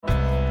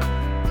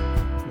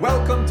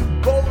Welcome to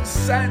Bo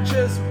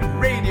Sanchez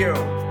Radio.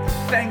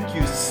 Thank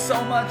you so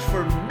much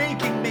for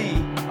making me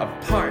a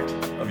part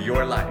of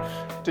your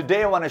life.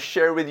 Today I want to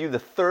share with you the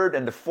third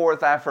and the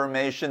fourth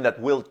affirmation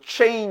that will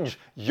change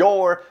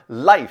your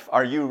life.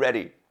 Are you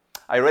ready?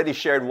 I already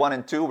shared 1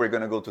 and 2. We're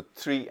going to go to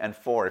 3 and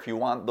 4. If you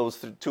want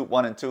those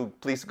 1 and 2,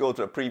 please go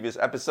to a previous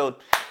episode.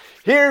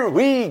 Here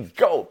we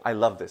go. I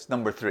love this.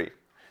 Number 3.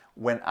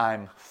 When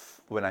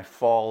I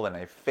fall, when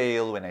I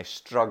fail, when I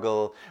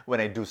struggle, when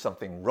I do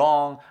something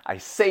wrong, I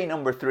say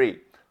number 3.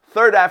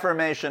 Third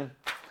affirmation,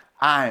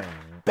 I'm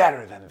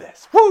better than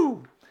this.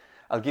 Woo!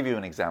 I'll give you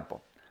an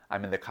example.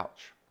 I'm in the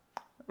couch.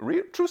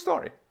 True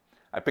story.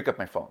 I pick up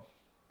my phone,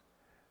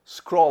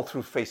 scroll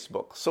through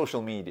Facebook,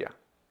 social media.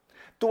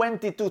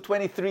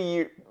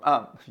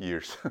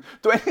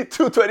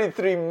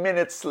 23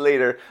 minutes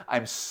later,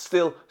 I'm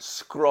still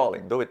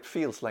scrolling, though it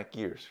feels like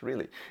years,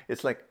 really.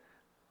 It's like,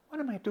 what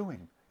am I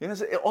doing? You know,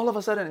 all of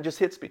a sudden it just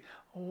hits me.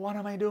 What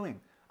am I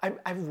doing?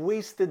 I've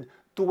wasted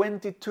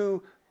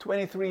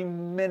 23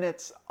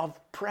 minutes of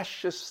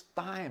precious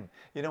time.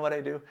 You know what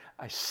I do?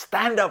 I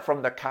stand up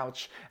from the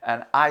couch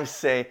and I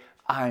say,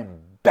 I'm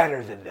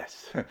better than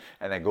this.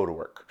 And I go to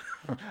work.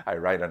 I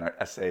write an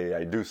essay.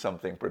 I do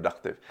something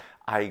productive.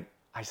 I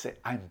say,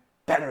 I'm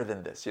better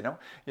than this. You know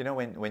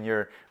when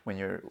you,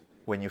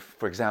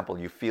 for example,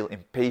 you feel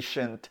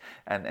impatient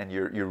and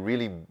you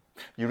really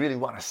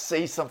want to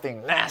say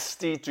something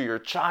nasty to your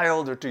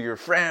child or to your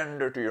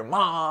friend or to your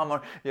mom,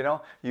 or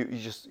you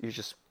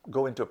just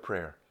go into a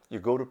prayer. You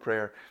go to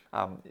prayer,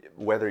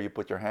 whether you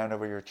put your hand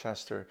over your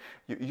chest or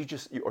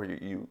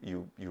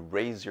you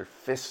raise your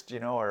fist,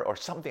 or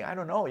something. I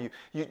don't know.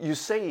 You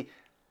say,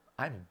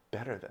 I'm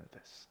better than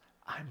this.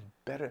 I'm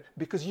better,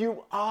 because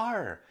you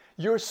are.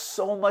 You're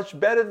so much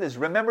better than this.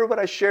 Remember what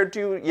I shared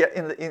to you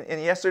in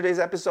yesterday's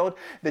episode?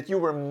 That you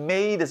were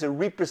made as a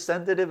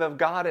representative of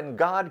God, and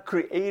God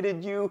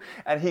created you,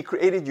 and He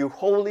created you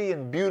holy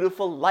and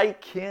beautiful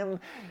like Him.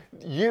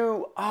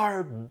 You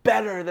are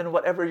better than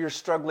whatever you're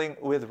struggling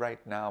with right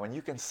now. And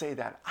you can say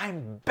that,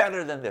 I'm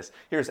better than this.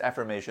 Here's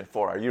affirmation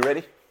 4. Are you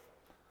ready?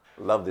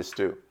 Love this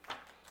too.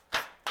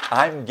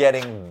 I'm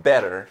getting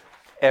better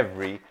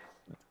every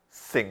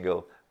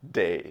single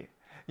day.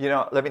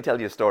 Let me tell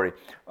you a story.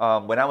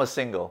 When I was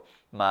single,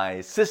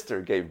 my sister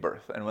gave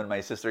birth. And when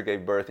my sister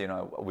gave birth,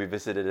 we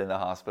visited in the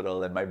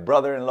hospital, and my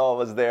brother-in-law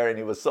was there, and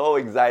he was so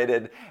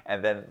excited.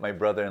 And then my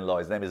brother-in-law,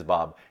 his name is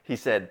Bob, he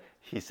said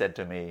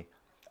to me,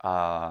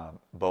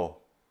 Bo,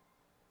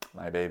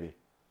 my baby,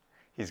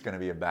 he's going to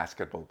be a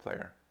basketball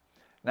player.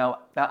 Now,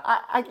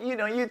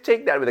 you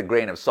take that with a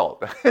grain of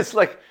salt. It's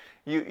like,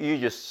 you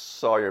just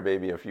saw your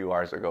baby a few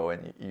hours ago,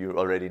 and you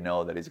already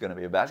know that he's going to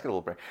be a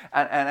basketball player.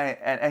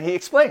 And he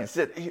explains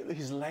that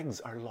his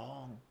legs are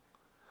long.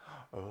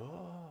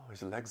 Oh,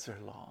 his legs are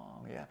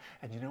long, yeah.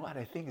 And you know what?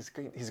 I think he's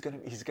going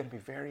to be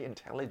very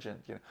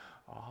intelligent.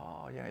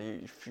 Oh, yeah.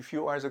 A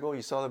few hours ago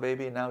you saw the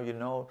baby, and now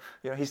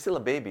he's still a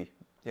baby.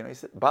 He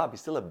said, Bob, he's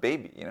still a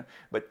baby.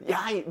 But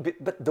yeah,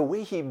 but the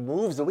way he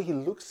moves, the way he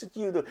looks at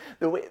you,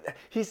 the way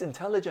he's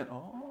intelligent.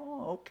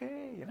 Oh,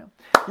 okay.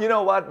 You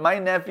know what? My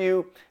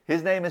nephew,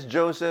 his name is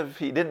Joseph.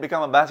 He didn't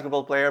become a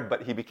basketball player,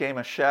 but he became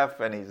a chef,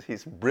 and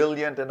he's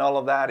brilliant and all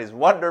of that. He's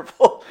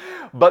wonderful.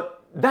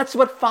 But that's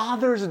what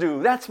fathers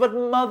do. That's what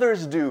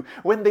mothers do.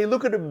 When they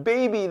look at a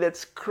baby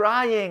that's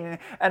crying,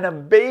 and a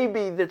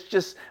baby that's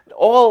just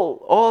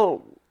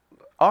all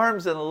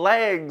arms and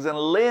legs and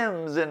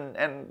limbs and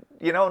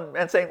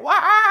saying,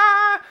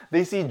 wah!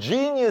 They see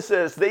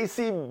geniuses. They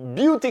see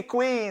beauty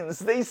queens.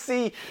 They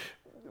see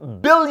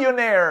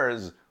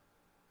billionaires.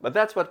 But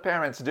that's what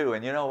parents do.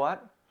 And you know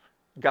what?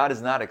 God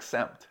is not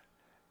exempt.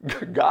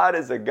 God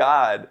is a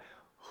God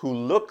who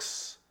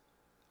looks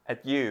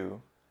at you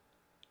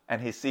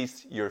and He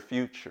sees your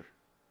future.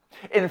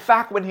 In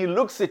fact, when He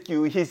looks at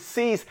you, He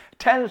sees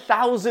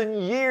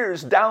 10,000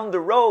 years down the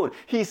road.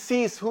 He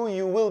sees who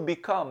you will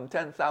become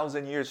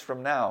 10,000 years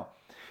from now.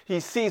 He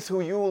sees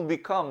who you will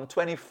become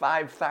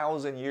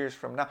 25,000 years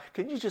from now.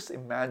 Can you just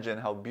imagine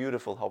how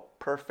beautiful, how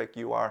perfect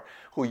you are,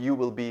 who you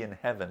will be in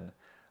heaven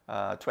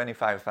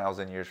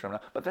 25,000 years from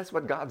now? But that's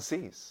what God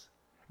sees.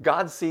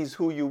 God sees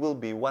who you will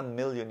be 1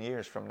 million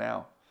years from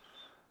now.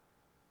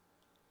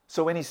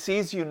 So when He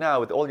sees you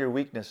now with all your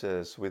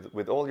weaknesses,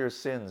 with all your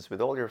sins,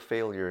 with all your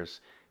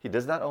failures, He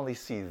does not only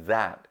see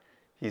that,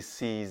 He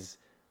sees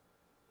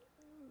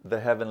the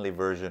heavenly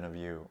version of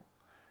you.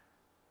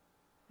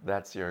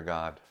 That's your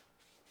God.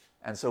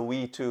 And so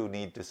we too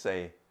need to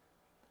say,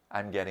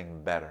 I'm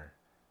getting better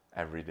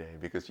every day,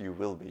 because you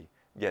will be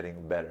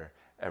getting better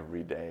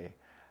every day.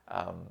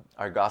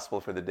 Our gospel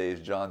for the day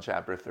is John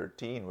chapter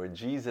 13, where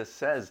Jesus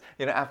says,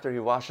 after He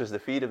washes the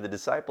feet of the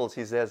disciples,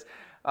 He says,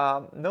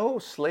 no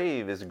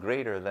slave is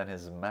greater than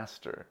his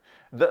master.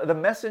 The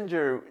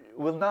messenger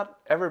will not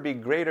ever be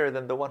greater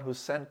than the one who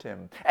sent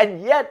him.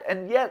 And yet,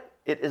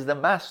 it is the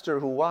master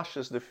who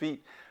washes the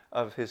feet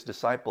of his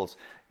disciples.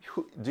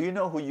 Do you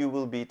know who you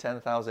will be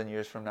 10,000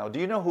 years from now? Do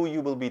you know who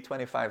you will be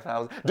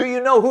 25,000? Do you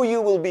know who you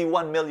will be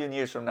 1 million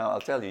years from now? I'll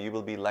tell you, you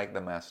will be like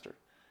the master,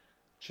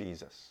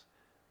 Jesus.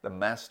 The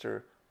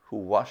master who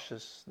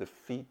washes the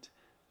feet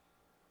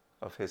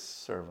of his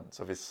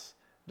servants, of his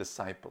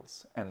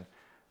disciples.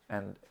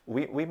 And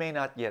we may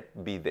not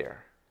yet be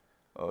there.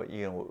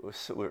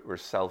 We're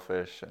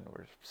selfish and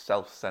we're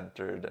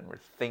self-centered and we're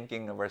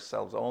thinking of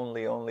ourselves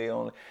only.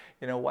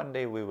 One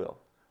day we will.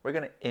 We're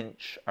going to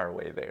inch our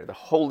way there. The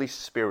Holy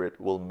Spirit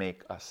will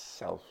make us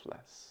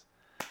selfless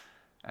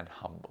and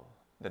humble.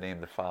 In the name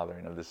of the Father,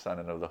 and of the Son,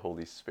 and of the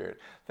Holy Spirit.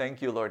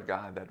 Thank you, Lord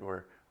God, that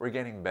we're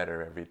getting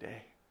better every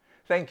day.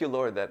 Thank you,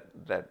 Lord, that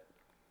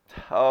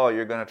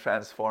you're going to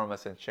transform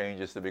us and change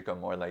us to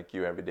become more like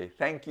you every day.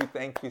 Thank you.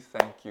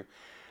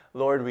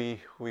 Lord, we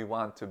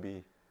want to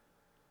be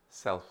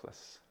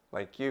selfless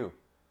like you.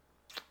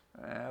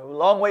 A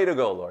long way to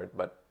go, Lord,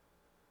 but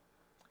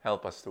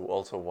help us to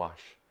also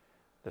wash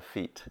the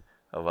feet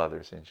of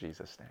others in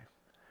Jesus' name.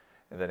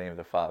 In the name of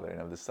the Father, and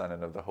of the Son,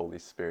 and of the Holy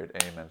Spirit.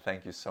 Amen.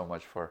 Thank you so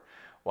much for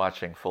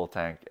watching Full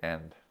Tank.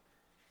 And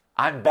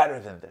I'm better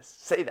than this.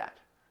 Say that.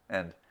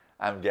 And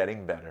I'm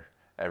getting better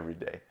every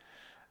day.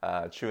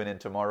 Tune in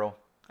tomorrow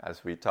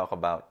as we talk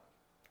about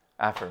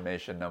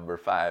affirmation number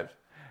 5.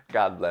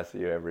 God bless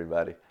you,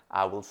 everybody.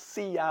 I will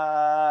see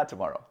ya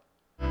tomorrow.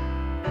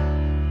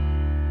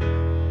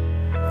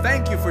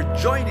 Thank you for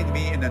joining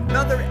me in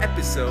another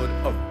episode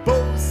of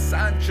Bo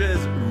Sanchez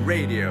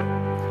Radio.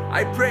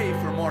 I pray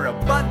for more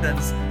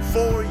abundance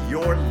for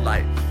your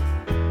life.